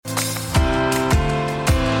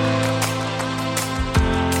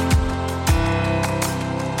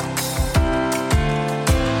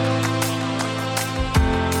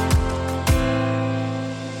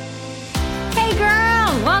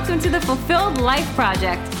Fulfilled Life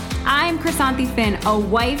Project. I'm Chrysanthi Finn, a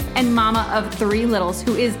wife and mama of 3 littles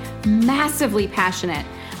who is massively passionate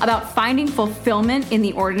about finding fulfillment in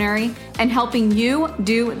the ordinary and helping you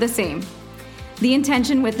do the same. The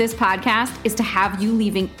intention with this podcast is to have you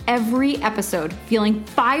leaving every episode feeling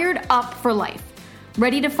fired up for life,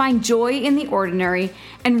 ready to find joy in the ordinary,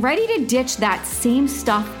 and ready to ditch that same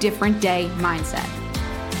stuff, different day mindset.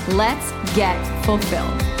 Let's get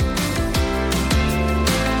fulfilled.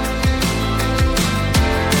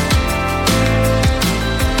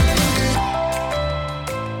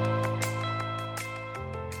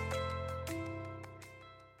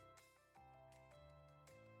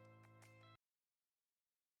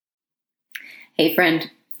 Hey friend.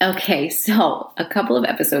 Okay, so a couple of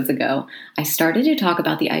episodes ago, I started to talk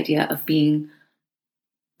about the idea of being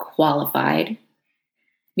qualified,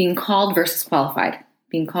 being called versus qualified,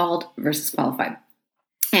 being called versus qualified.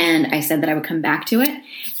 And I said that I would come back to it,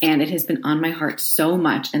 and it has been on my heart so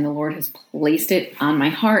much, and the Lord has placed it on my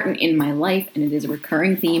heart and in my life, and it is a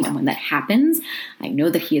recurring theme. And when that happens, I know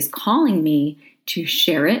that He is calling me to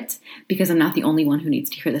share it because I'm not the only one who needs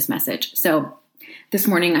to hear this message. So this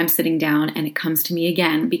morning I'm sitting down and it comes to me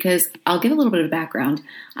again because I'll give a little bit of background.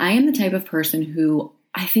 I am the type of person who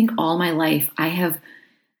I think all my life I have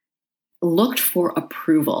looked for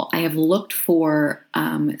approval. I have looked for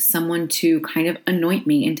someone to kind of anoint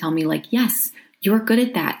me and tell me like, yes, you're good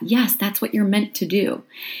at that. Yes, that's what you're meant to do.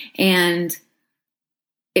 And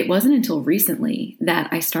it wasn't until recently that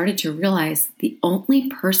I started to realize the only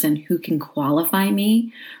person who can qualify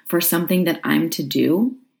me for something that I'm to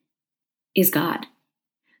do is God.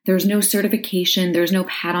 There's no certification. There's no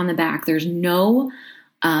pat on the back. There's no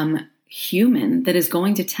human that is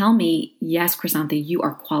going to tell me, yes, Chrysanthi, you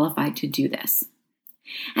are qualified to do this.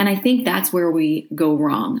 And I think that's where we go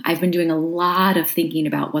wrong. I've been doing a lot of thinking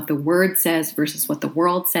about what the Word says versus what the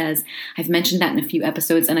world says. I've mentioned that in a few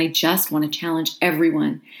episodes, and I just want to challenge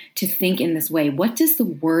everyone to think in this way. What does the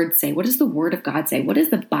Word say? What does the Word of God say? What does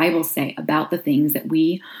the Bible say about the things that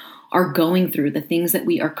we are going through, the things that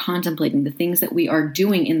we are contemplating, the things that we are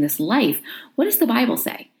doing in this life? What does the Bible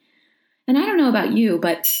say? And I don't know about you,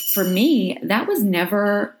 but for me, that was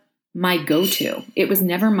never my go-to. It was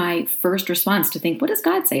never my first response to think, what does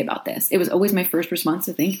God say about this? It was always my first response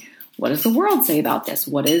to think, what does the world say about this?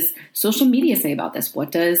 What does social media say about this? What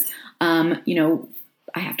does, I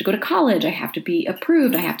have to go to college. I have to be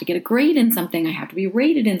approved. I have to get a grade in something. I have to be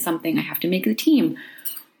rated in something. I have to make the team.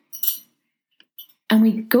 And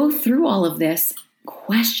we go through all of this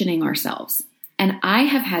questioning ourselves. And I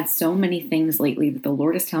have had so many things lately that the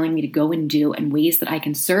Lord is telling me to go and do, and ways that I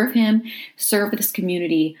can serve Him, serve this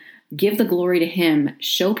community, give the glory to Him,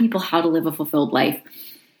 show people how to live a fulfilled life.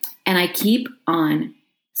 And I keep on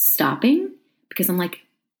stopping because I'm like,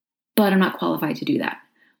 but I'm not qualified to do that.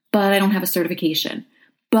 But I don't have a certification.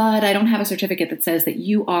 But I don't have a certificate that says that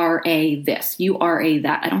you are a this, you are a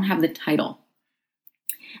that. I don't have the title.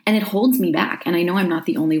 And it holds me back. And I know I'm not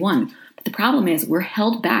the only one. But the problem is we're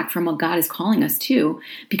held back from what God is calling us to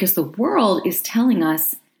because the world is telling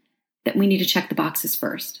us that we need to check the boxes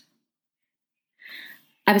first.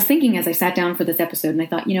 I was thinking as I sat down for this episode, and I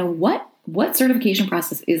thought, what certification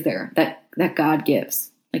process is there that God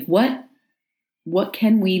gives? Like what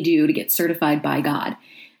can we do to get certified by God?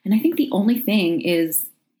 And I think the only thing is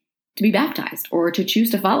to be baptized, or to choose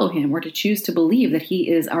to follow Him, or to choose to believe that He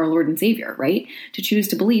is our Lord and Savior, right? To choose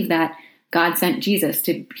to believe that God sent Jesus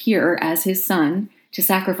to appear as His Son to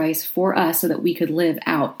sacrifice for us so that we could live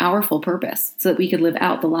out our full purpose, so that we could live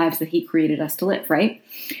out the lives that He created us to live, right?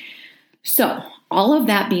 So all of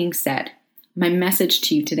that being said, my message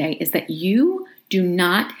to you today is that you do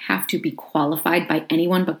not have to be qualified by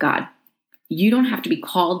anyone but God. You don't have to be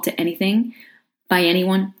called to anything by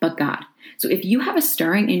anyone but God. So if you have a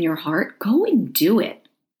stirring in your heart, go and do it.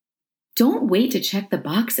 Don't wait to check the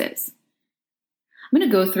boxes. I'm going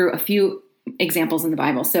to go through a few examples in the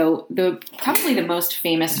Bible. So probably the most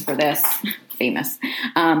famous for this,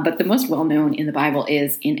 but the most well-known in the Bible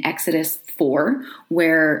is in Exodus 4,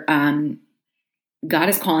 where God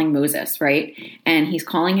is calling Moses, right? And He's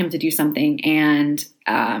calling him to do something. And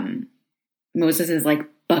Moses is like,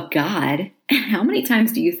 but God. How many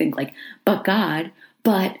times do you think like, but God,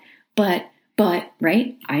 but,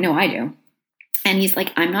 right? I know I do. And He's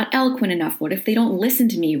like, I'm not eloquent enough. What if they don't listen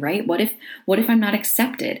to me, right? What if I'm not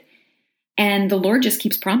accepted? And the Lord just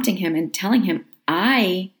keeps prompting him and telling him,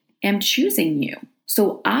 I am choosing you,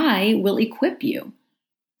 so I will equip you.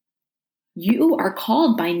 You are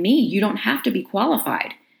called by me. You don't have to be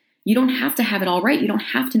qualified. You don't have to have it all right. You don't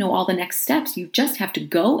have to know all the next steps. You just have to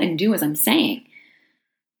go and do as I'm saying.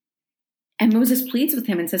 And Moses pleads with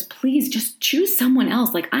him and says, please just choose someone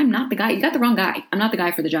else. Like, I'm not the guy. You got the wrong guy. I'm not the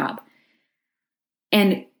guy for the job.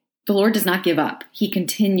 And the Lord does not give up. He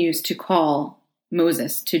continues to call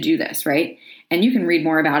Moses to do this, right? And you can read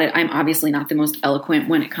more about it. I'm obviously not the most eloquent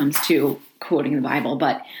when it comes to quoting the Bible,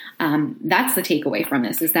 but that's the takeaway from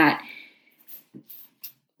this, is that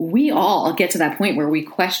we all get to that point where we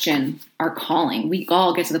question our calling. We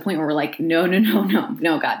all get to the point where we're like, no,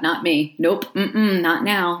 God, not me. Nope, not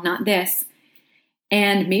now, not this.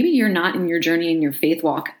 And maybe you're not in your journey in your faith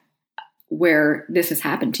walk where this has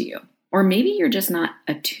happened to you, or maybe you're just not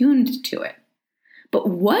attuned to it. But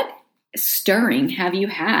what stirring have you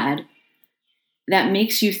had that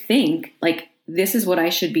makes you think, like, this is what I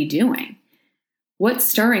should be doing? What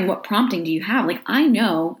stirring, what prompting do you have? Like, I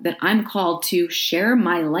know that I'm called to share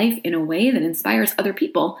my life in a way that inspires other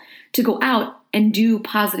people to go out and do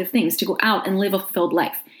positive things, to go out and live a fulfilled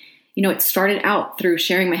life. You know, it started out through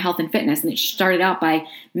sharing my health and fitness, and it started out by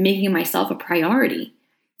making myself a priority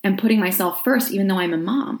and putting myself first, even though I'm a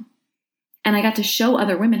mom. And I got to show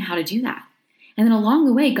other women how to do that. And then along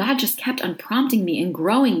the way, God just kept on prompting me and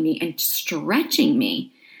growing me and stretching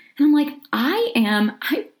me. And I'm like,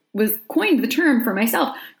 I was coined the term for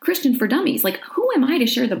myself, Christian for dummies. Like, who am I to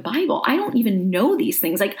share the Bible? I don't even know these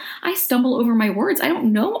things. Like, I stumble over my words. I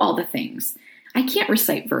don't know all the things. I can't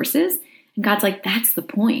recite verses. And God's like, that's the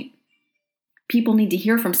point. People need to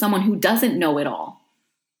hear from someone who doesn't know it all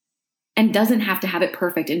and doesn't have to have it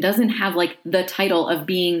perfect and doesn't have like the title of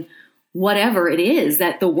being whatever it is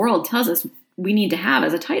that the world tells us we need to have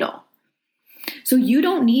as a title. So you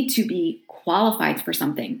don't need to be qualified for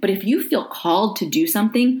something, but if you feel called to do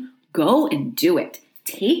something, go and do it.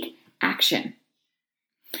 Take action.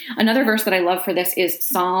 Another verse that I love for this is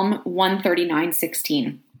Psalm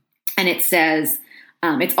 139:16. And it says,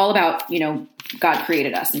 it's all about, God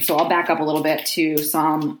created us. And so I'll back up a little bit to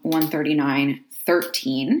Psalm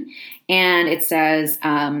 139:13. And it says,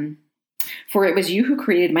 for it was you who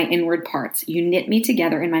created my inward parts. You knit me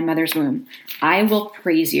together in my mother's womb. I will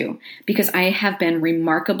praise you because I have been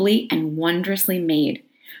remarkably and wondrously made.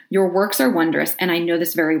 Your works are wondrous, and I know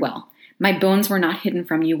this very well. My bones were not hidden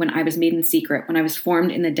from you when I was made in secret, when I was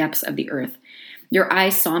formed in the depths of the earth. Your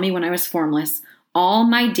eyes saw me when I was formless. All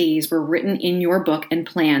my days were written in your book and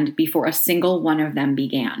planned before a single one of them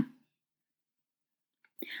began.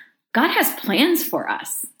 God has plans for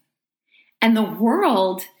us, and the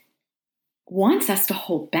world wants us to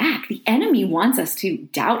hold back. The enemy wants us to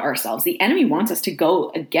doubt ourselves. The enemy wants us to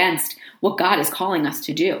go against what God is calling us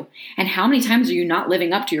to do. And how many times are you not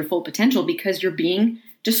living up to your full potential because you're being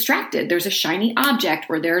distracted? There's a shiny object,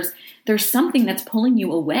 or there's something that's pulling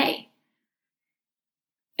you away.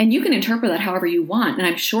 And you can interpret that however you want. And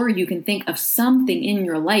I'm sure you can think of something in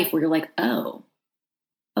your life where you're like, oh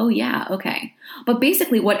yeah, okay. But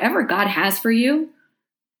basically, whatever God has for you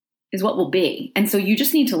is what will be. And so you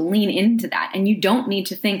just need to lean into that. And you don't need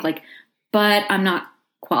to think like, but I'm not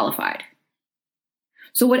qualified.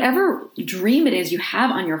 So whatever dream it is you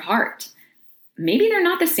have on your heart, maybe they're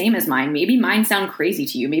not the same as mine. Maybe mine sound crazy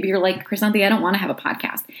to you. Maybe you're like, Chrysanthi, I don't want to have a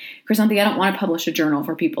podcast. Chrysanthi, I don't want to publish a journal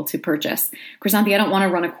for people to purchase. Chrysanthi, I don't want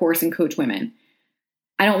to run a course and coach women.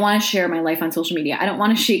 I don't want to share my life on social media. I don't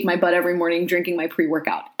want to shake my butt every morning drinking my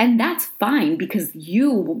pre-workout. And that's fine, because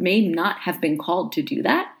you may not have been called to do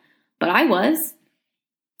that, but I was.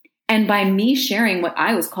 And by me sharing what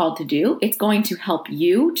I was called to do, it's going to help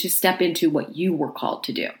you to step into what you were called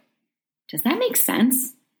to do. Does that make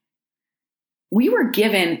sense? We were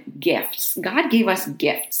given gifts. God gave us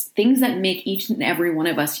gifts, things that make each and every one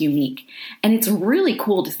of us unique. And it's really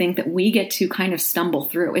cool to think that we get to kind of stumble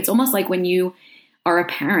through. It's almost like when you are a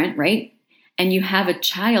parent, right? And you have a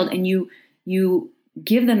child and you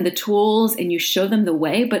give them the tools and you show them the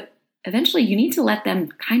way, but eventually you need to let them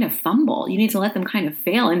kind of fumble. You need to let them kind of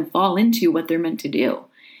fail and fall into what they're meant to do.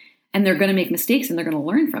 And they're going to make mistakes and they're going to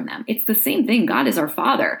learn from them. It's the same thing. God is our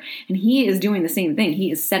Father, and He is doing the same thing.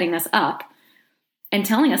 He is setting us up and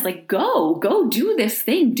telling us, like, go do this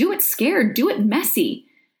thing. Do it scared. Do it messy.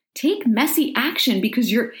 Take messy action,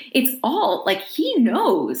 because it's all like He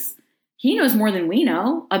knows. He knows more than we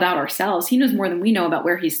know about ourselves. He knows more than we know about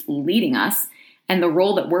where He's leading us and the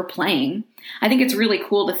role that we're playing. I think it's really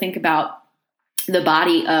cool to think about the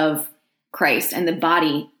body of Christ and the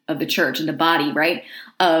body of the church and the body, right,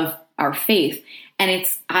 of our faith. And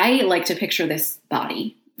I like to picture this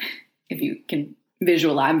body, if you can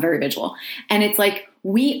visualize. I'm very visual. And it's like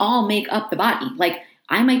we all make up the body. Like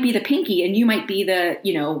I might be the pinky and you might be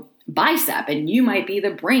the, bicep, and you might be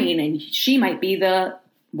the brain and she might be the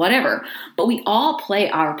whatever. But we all play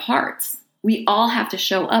our parts. We all have to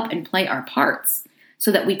show up and play our parts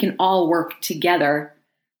so that we can all work together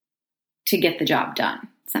to get the job done.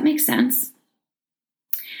 Does that make sense?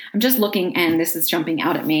 I'm just looking, and this is jumping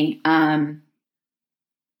out at me. Psalm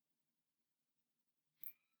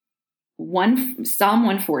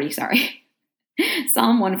 140, sorry.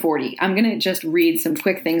 Psalm 140. I'm going to just read some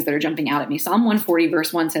quick things that are jumping out at me. Psalm 140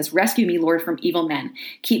 verse 1 says, "Rescue me, Lord, from evil men.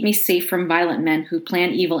 Keep me safe from violent men who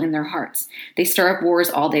plan evil in their hearts. They stir up wars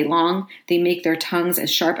all day long. They make their tongues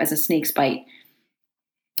as sharp as a snake's bite.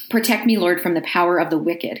 Protect me, Lord, from the power of the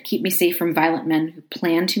wicked. Keep me safe from violent men who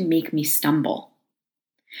plan to make me stumble."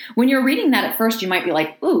 When you're reading that at first, you might be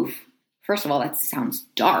like, oof. First of all, that sounds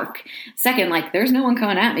dark. Second, like there's no one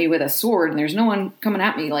coming at me with a sword and there's no one coming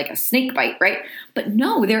at me like a snake bite, right? But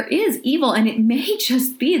no, there is evil, and it may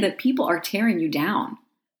just be that people are tearing you down.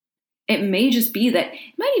 It may just be that, it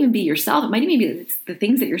might even be yourself. It might even be it's the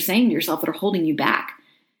things that you're saying to yourself that are holding you back.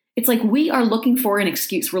 It's like we are looking for an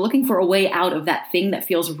excuse. We're looking for a way out of that thing that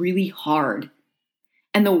feels really hard.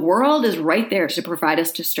 And the world is right there to provide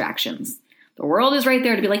us distractions. The world is right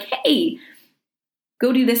there to be like, hey,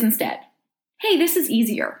 go do this instead. Hey, this is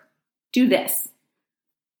easier. Do this.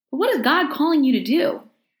 But what is God calling you to do?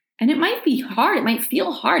 And it might be hard. It might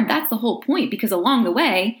feel hard. That's the whole point, because along the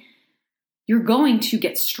way, you're going to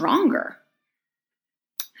get stronger.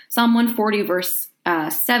 Psalm 140 verse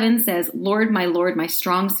 7 says, Lord, my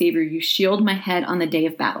strong Savior, you shield my head on the day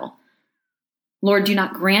of battle. Lord, do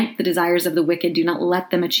not grant the desires of the wicked. Do not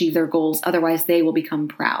let them achieve their goals. Otherwise, they will become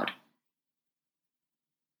proud.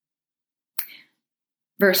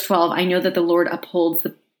 Verse 12, I know that the Lord upholds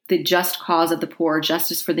the just cause of the poor,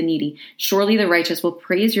 justice for the needy. Surely the righteous will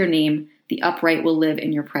praise your name. The upright will live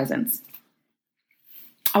in your presence.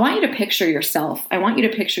 I want you to picture yourself. I want you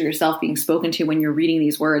to picture yourself being spoken to when you're reading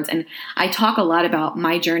these words. And I talk a lot about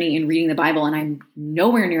my journey in reading the Bible, and I'm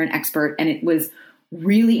nowhere near an expert, and it was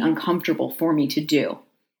really uncomfortable for me to do.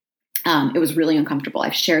 It was really uncomfortable.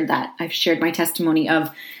 I've shared that. I've shared my testimony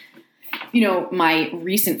of, my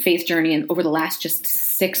recent faith journey and over the last just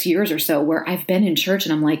 6 years or so, where I've been in church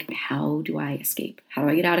and I'm like, how do I escape? How do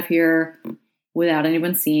I get out of here without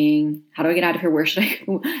anyone seeing? How do I get out of here?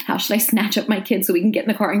 How should I snatch up my kids so we can get in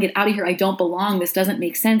the car and get out of here? I don't belong. This doesn't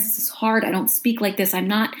make sense. This is hard. I don't speak like this. I'm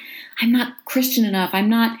not Christian enough. I'm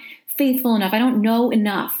not faithful enough. I don't know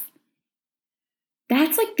enough.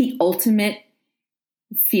 That's like the ultimate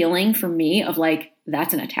feeling for me of like,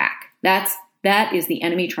 that's an attack. That is the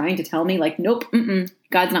enemy trying to tell me like, nope,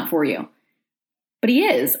 God's not for you. But he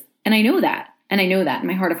is. And I know that. And I know that in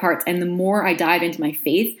my heart of hearts. And the more I dive into my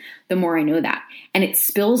faith, the more I know that. And it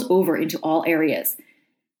spills over into all areas.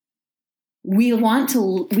 We want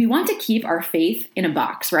to keep our faith in a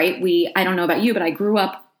box, right? I don't know about you, but I grew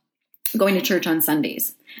up going to church on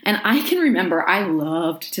Sundays. And I can remember I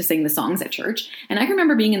loved to sing the songs at church. And I can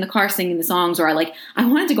remember being in the car singing the songs, or I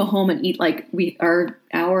wanted to go home and eat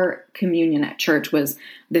our communion at church was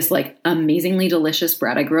this like amazingly delicious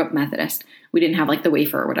bread. I grew up Methodist. We didn't have like the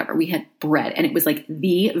wafer or whatever. We had bread, and it was like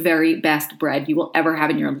the very best bread you will ever have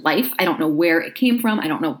in your life. I don't know where it came from. I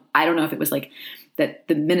don't know if it was like that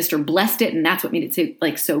the minister blessed it and that's what made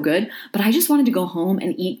it so good. But I just wanted to go home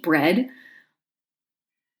and eat bread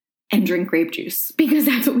and drink grape juice, because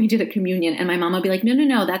that's what we did at communion. And my mom would be like,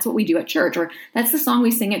 no, that's what we do at church, or that's the song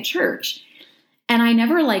we sing at church. And I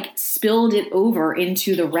never spilled it over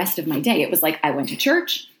into the rest of my day. It was like, I went to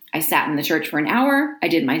church, I sat in the church for an hour, I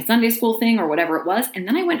did my Sunday school thing or whatever it was, and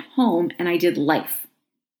then I went home and I did life.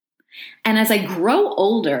 And as I grow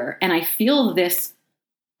older and I feel this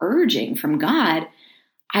urging from God,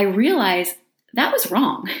 I realize that was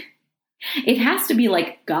wrong. It has to be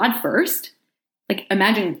like God first. Like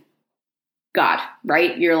imagine God,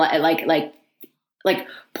 right? You're like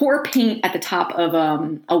pour paint at the top of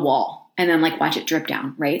a wall and then watch it drip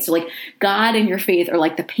down, right? So God and your faith are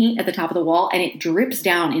like the paint at the top of the wall, and it drips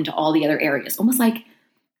down into all the other areas. Almost like,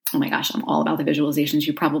 oh my gosh, I'm all about the visualizations.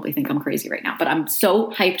 You probably think I'm crazy right now, but I'm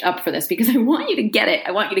so hyped up for this because I want you to get it.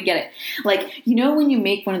 When you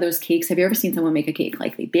make one of those cakes, have you ever seen someone make a cake?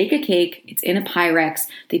 They bake a cake, it's in a Pyrex,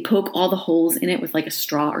 they poke all the holes in it with a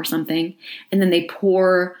straw or something, and then they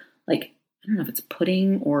pour I don't know if it's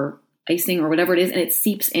pudding or icing or whatever it is, and it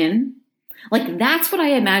seeps in. That's what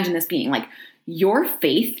I imagine this being. Your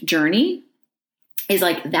faith journey is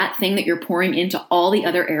that thing that you're pouring into all the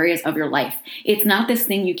other areas of your life. It's not this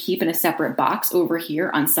thing you keep in a separate box over here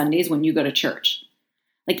on Sundays when you go to church.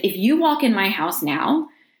 If you walk in my house now,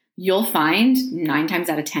 you'll find 9 times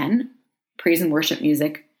out of 10 praise and worship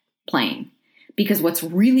music playing. Because what's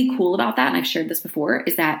really cool about that, and I've shared this before,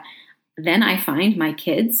 is that then I find my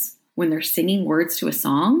kids, when they're singing words to a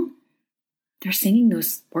song, they're singing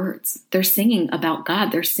those words. They're singing about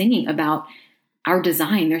God. They're singing about our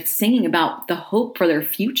design. They're singing about the hope for their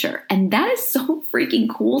future. And that is so freaking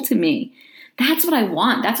cool to me. That's what I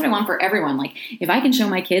want. That's what I want for everyone. Like, if I can show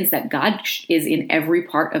my kids that God is in every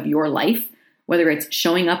part of your life, whether it's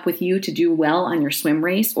showing up with you to do well on your swim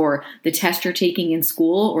race, or the test you're taking in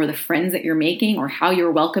school, or the friends that you're making, or how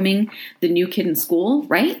you're welcoming the new kid in school,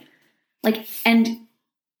 right? Like, and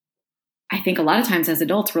I think a lot of times as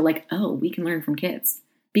adults, we're like, oh, we can learn from kids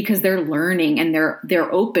because they're learning and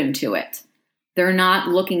they're open to it. They're not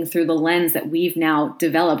looking through the lens that we've now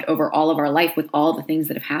developed over all of our life with all the things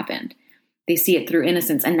that have happened. They see it through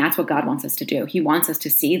innocence, and that's what God wants us to do. He wants us to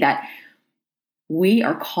see that we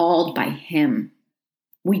are called by Him.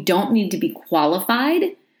 We don't need to be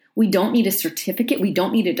qualified. We don't need a certificate. We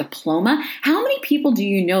don't need a diploma. How many people do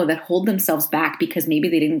you know that hold themselves back because maybe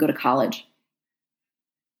they didn't go to college?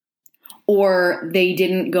 Or they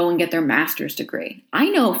didn't go and get their master's degree? I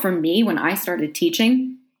know for me, when I started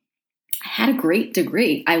teaching, I had a great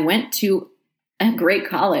degree. I went to a great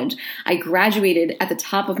college. I graduated at the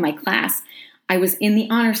top of my class. I was in the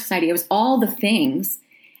honor society. I was all the things.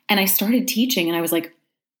 And I started teaching and I was like,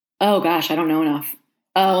 oh gosh, I don't know enough.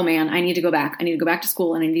 Oh man, I need to go back. I need to go back to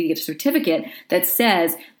school and I need to get a certificate that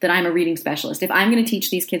says that I'm a reading specialist. If I'm going to teach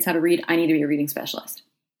these kids how to read, I need to be a reading specialist.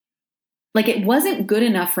 Like, it wasn't good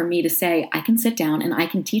enough for me to say, I can sit down and I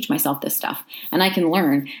can teach myself this stuff and I can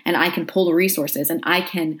learn and I can pull the resources and I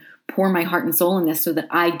can pour my heart and soul in this so that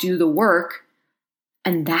I do the work.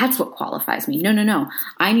 And that's what qualifies me. No.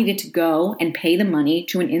 I needed to go and pay the money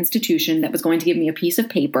to an institution that was going to give me a piece of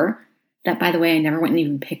paper that, by the way, I never went and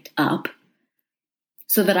even picked up,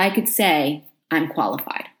 so that I could say I'm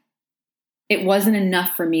qualified. It wasn't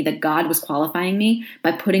enough for me that God was qualifying me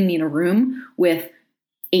by putting me in a room with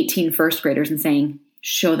 18 first graders and saying,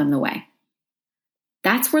 show them the way.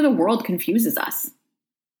 That's where the world confuses us.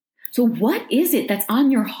 So what is it that's on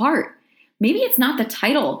your heart? Maybe it's not the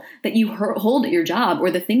title that you hold at your job or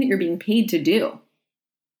the thing that you're being paid to do.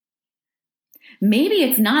 Maybe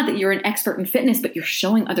it's not that you're an expert in fitness, but you're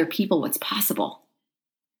showing other people what's possible.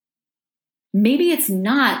 Maybe it's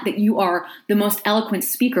not that you are the most eloquent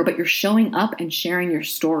speaker, but you're showing up and sharing your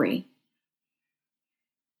story.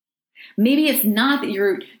 Maybe it's not that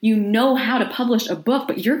you know how to publish a book,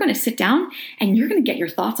 but you're going to sit down and you're going to get your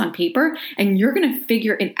thoughts on paper and you're going to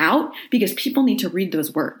figure it out because people need to read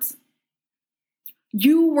those words.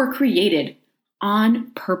 You were created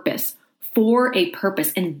on purpose, for a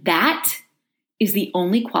purpose, and that is the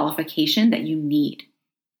only qualification that you need.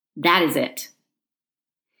 That is it.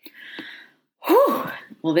 Whew.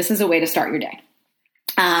 Well, this is a way to start your day.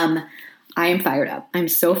 I am fired up. I'm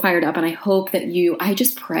so fired up, and I hope that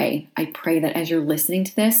I pray that as you're listening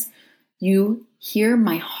to this, you hear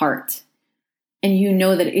my heart and you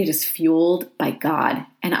know that it is fueled by God.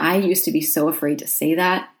 And I used to be so afraid to say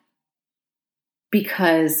that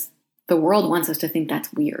because the world wants us to think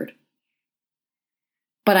that's weird.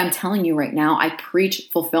 But I'm telling you right now, I preach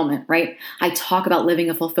fulfillment, right? I talk about living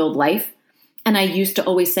a fulfilled life. And I used to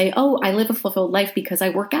always say, oh, I live a fulfilled life because I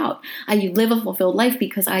work out. I live a fulfilled life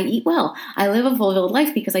because I eat well. I live a fulfilled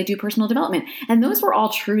life because I do personal development. And those were all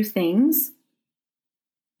true things.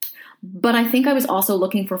 But I think I was also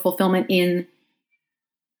looking for fulfillment in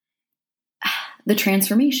the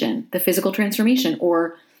transformation, the physical transformation,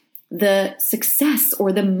 or the success,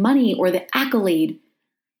 or the money, or the accolade.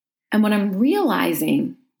 And what I'm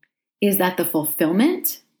realizing is that the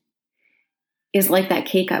fulfillment is like that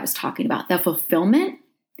cake I was talking about. That fulfillment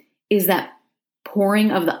is that pouring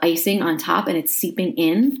of the icing on top and it's seeping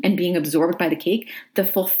in and being absorbed by the cake. The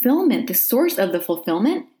fulfillment, the source of the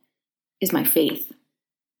fulfillment is my faith.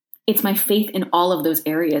 It's my faith in all of those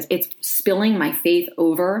areas. It's spilling my faith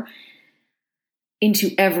over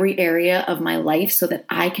into every area of my life so that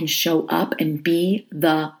I can show up and be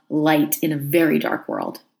the light in a very dark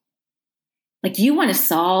world. Like, you want to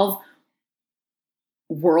solve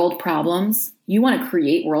world problems, you want to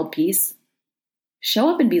create world peace, show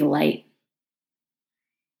up and be the light.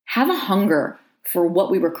 Have a hunger for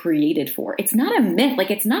what we were created for. It's not a myth.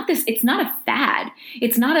 Like, it's not a fad.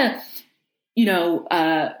 It's not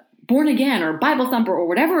a, born again or Bible thumper or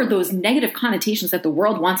whatever those negative connotations that the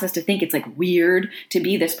world wants us to think it's like weird to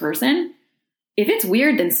be this person. If it's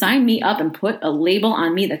weird, then sign me up and put a label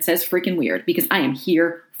on me that says freaking weird, because I am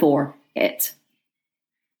here for it.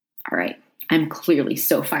 All right. I'm clearly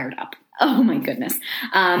so fired up. Oh my goodness.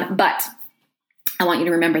 But I want you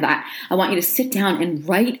to remember that. I want you to sit down and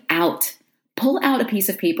pull out a piece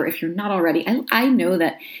of paper if you're not already. I know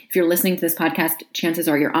that if you're listening to this podcast, chances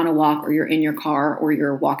are you're on a walk or you're in your car or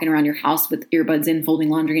you're walking around your house with earbuds in, folding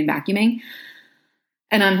laundry and vacuuming.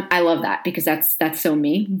 And I love that because that's so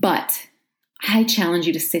me. But I challenge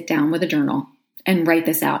you to sit down with a journal and write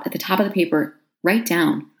this out. At the top of the paper, write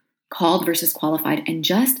down called versus qualified and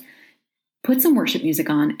just put some worship music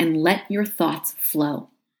on and let your thoughts flow.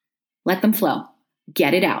 Let them flow.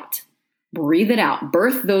 Get it out. Breathe it out.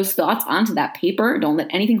 Birth those thoughts onto that paper. Don't let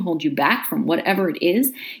anything hold you back from whatever it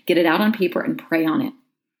is. Get it out on paper and pray on it.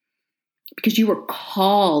 Because you were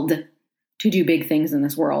called to do big things in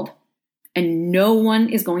this world. And no one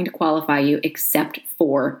is going to qualify you except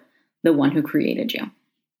for the one who created you.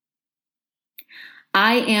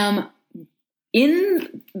 I am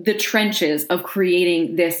in the trenches of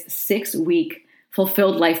creating this 6-week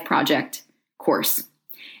Fulfilled Life Project course.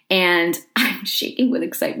 And I'm shaking with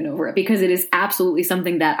excitement over it because it is absolutely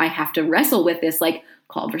something that I have to wrestle with, this like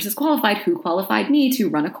called versus qualified. Who qualified me to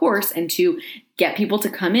run a course and to get people to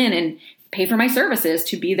come in and pay for my services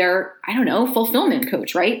to be their, fulfillment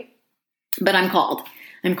coach, right? But I'm called.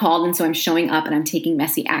 And so I'm showing up and I'm taking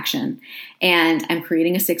messy action. And I'm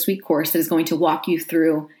creating a 6-week course that is going to walk you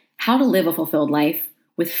through how to live a fulfilled life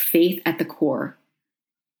with faith at the core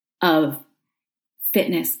of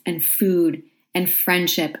fitness and food and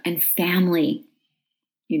friendship and family.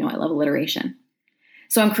 I love alliteration.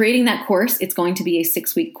 So I'm creating that course. It's going to be a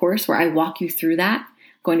 6-week course where I walk you through that.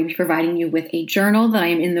 I'm going to be providing you with a journal that I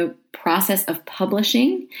am in the process of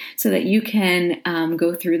publishing so that you can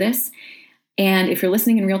go through this. And if you're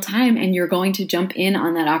listening in real time and you're going to jump in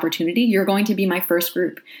on that opportunity, you're going to be my first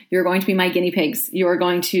group. You're going to be my guinea pigs. You're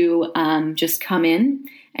going to just come in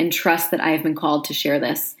and trust that I have been called to share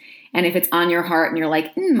this. And if it's on your heart and you're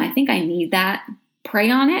like, I think I need that, pray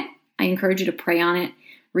on it. I encourage you to pray on it.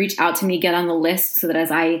 Reach out to me, get on the list so that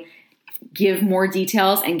as I give more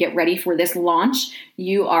details and get ready for this launch,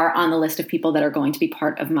 you are on the list of people that are going to be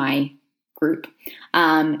part of my group.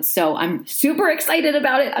 So I'm super excited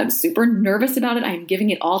about it. I'm super nervous about it. I'm giving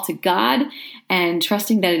it all to God and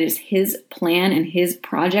trusting that it is His plan and His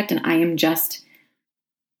project, and I am just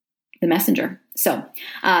the messenger. So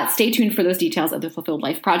stay tuned for those details of the Fulfilled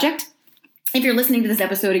Life Project. If you're listening to this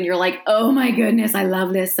episode and you're like, oh my goodness, I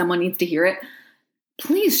love this, someone needs to hear it,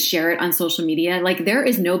 please share it on social media. Like, there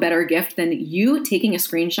is no better gift than you taking a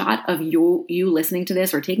screenshot of you listening to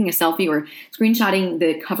this, or taking a selfie, or screenshotting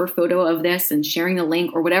the cover photo of this and sharing the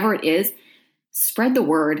link or whatever it is. Spread the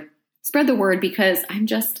word. Spread the word, because I'm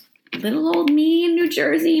just little old me in New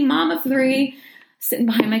Jersey, mom of 3, sitting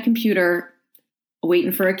behind my computer,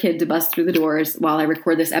 waiting for a kid to bust through the doors while I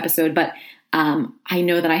record this episode. But I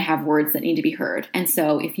know that I have words that need to be heard. And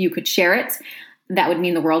so if you could share it, that would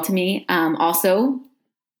mean the world to me. Also,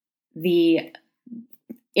 the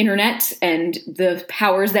internet and the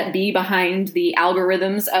powers that be behind the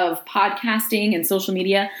algorithms of podcasting and social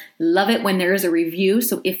media love it when there is a review.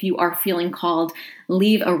 So if you are feeling called,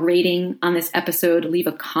 leave a rating on this episode, leave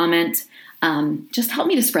a comment. Just help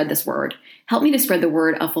me to spread this word. Help me to spread the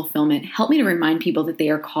word of fulfillment. Help me to remind people that they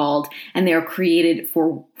are called and they are created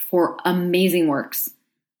for amazing works.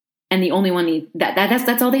 And the only one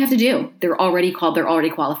that's all they have to do. They're already called. They're already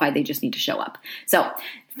qualified. They just need to show up. So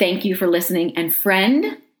thank you for listening. And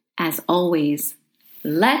friend, as always,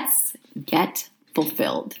 let's get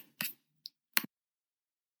fulfilled.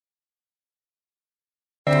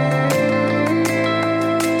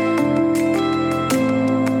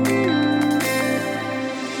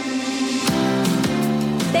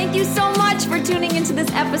 Thank you so much for tuning into this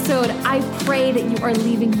episode. I pray that you are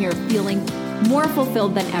leaving here feeling more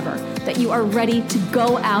fulfilled than ever, that you are ready to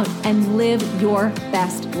go out and live your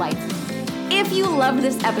best life. If you loved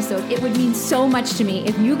this episode, it would mean so much to me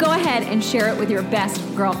if you go ahead and share it with your best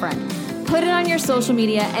girlfriend. Put it on your social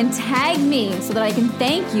media and tag me so that I can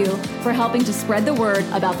thank you for helping to spread the word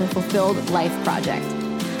about the Fulfilled Life Project.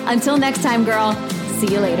 Until next time, girl,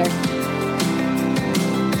 see you later.